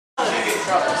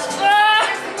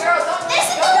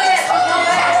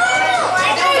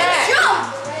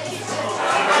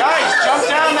Guys, jump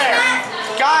down there.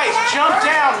 Guys, jump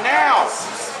down now.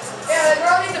 Yeah, the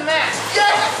girl needs a match. Good,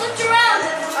 let's switch around.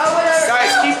 Oh, whatever.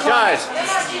 Guys, keep Guys.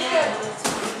 She's good.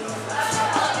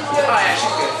 Oh yeah,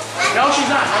 she's good. No, she's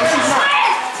not. No, she's not.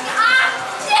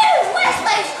 Dude,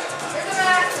 Wesley. Here's the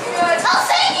match. You're good. I'll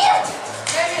save you.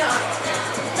 Maybe not.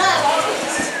 No.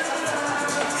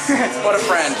 What a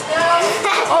friend. No.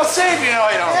 I'll save you. No,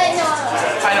 I don't. I know.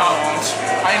 I know I won't.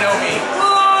 I know me.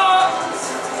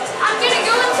 I'm gonna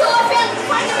go until I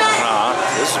find the match.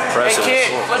 This is Hey impressive. kid,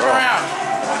 flip around.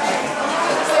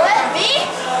 What? Me?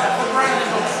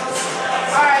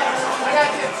 Alright, I got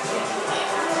you.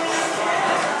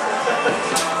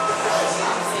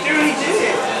 Dude, he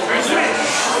did it. Where's it?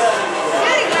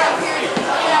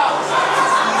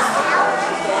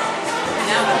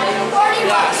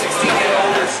 Yeah, 16 and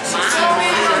older.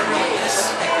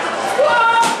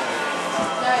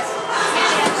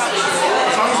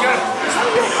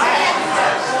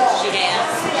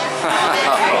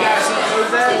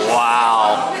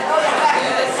 Wow.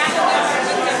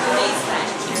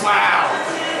 Wow.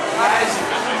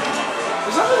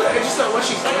 Is that just what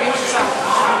she's doing? She's not.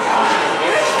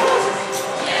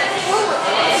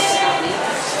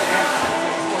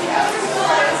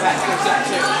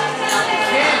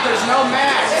 Kid, there's no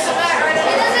match. It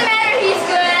doesn't matter, he's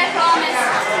good, I promise.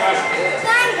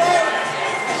 I'm good.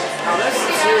 Now this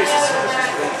is serious.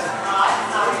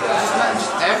 Just not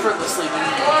just effortlessly doing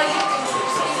it.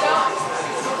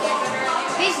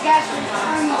 These guys are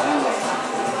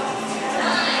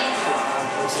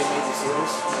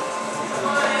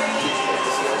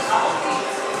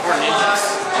Or ninjas.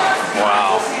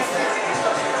 Wow.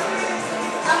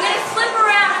 I'm gonna flip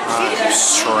around.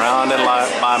 Surrounded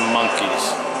by monkeys.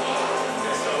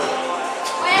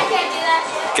 Wait, I can't do that.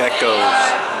 Geckos.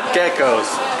 Geckos.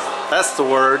 That's the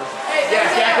word. Yeah,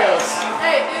 geckos.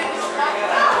 Hey, dude.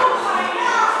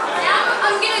 Now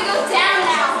I'm gonna go down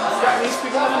now. These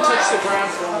people haven't touched the ground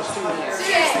for almost 2 minutes.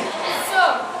 Okay, so.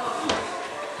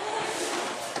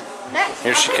 Next.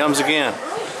 Here she comes again.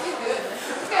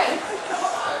 Okay.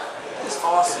 It's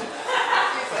awesome.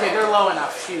 Okay, they're low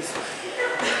enough. She's.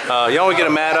 You only get a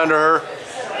mat under her.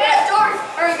 Yeah, George.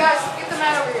 Alright, guys, get the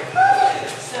mat over here.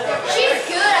 She's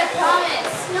good, I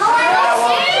promise. No, I'm not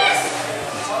serious.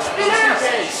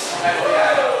 Are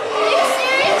Are you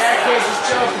serious? that kid just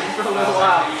joking for a little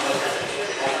while.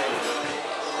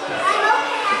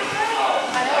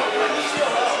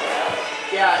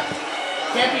 Yeah,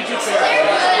 can't be too fair. They're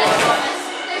good, I promise.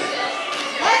 They're good.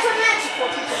 That's a match for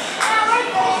people.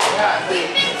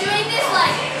 We've been doing this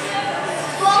like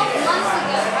 12 months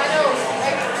ago. I know.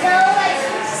 No, like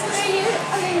 3 years.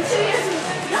 I mean, 2 years ago.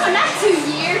 No, not 2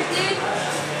 years, dude.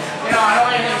 You know, I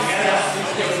don't even get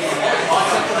these kids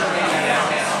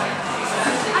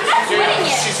I'm not sweating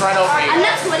yet. She's right over you. I'm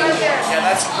not sweating yet. Yeah,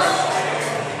 that's incredible.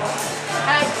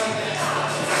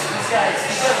 These guys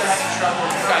are having trouble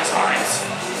with you guys' minds.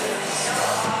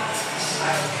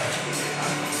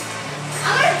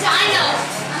 I'm gonna dino.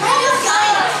 I'm gonna do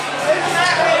dino.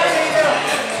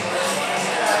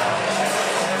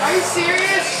 Are you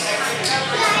serious?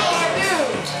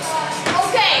 Dude.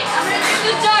 Okay, I'm gonna do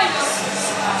the dino.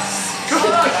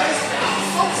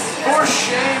 For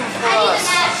shame for I need us.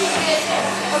 the mat.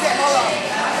 Okay, hold on.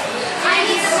 I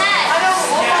need the mat. I don't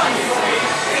want you.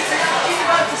 She's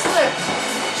about to slip.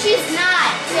 She's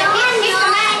not. No, I'm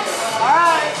not.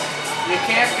 Alright. You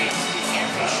can't be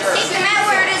sure. Keep the mat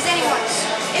where it is anyway.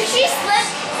 If she slips,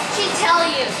 she'd tell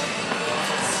you.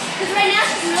 Because right now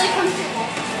she's really comfortable.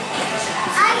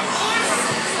 I am.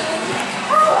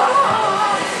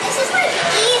 This is like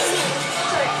easy.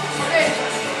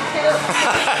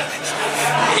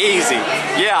 Easy.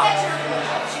 Yeah.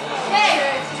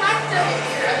 Hey, time to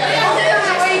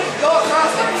Go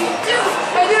across the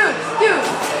dude,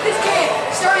 this kid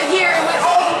started here and went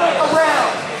all the way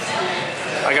around.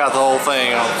 I got the whole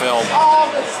thing on film. All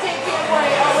the stinking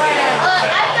way around.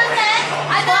 I've done that.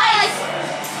 I've done it like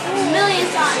a million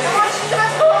times. Watch she's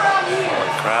gonna go around here.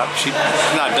 Crap. She's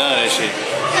not done, is she?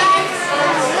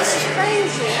 This is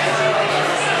crazy.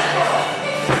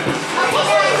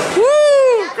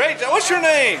 Woo! Great. What's your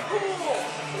name?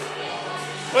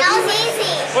 That was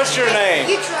easy. What's your name?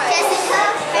 You try. Jessica.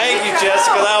 Thank you,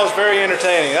 Jessica. That was very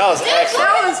entertaining. That was excellent.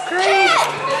 That was great.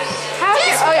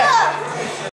 Jessica. Oh yeah.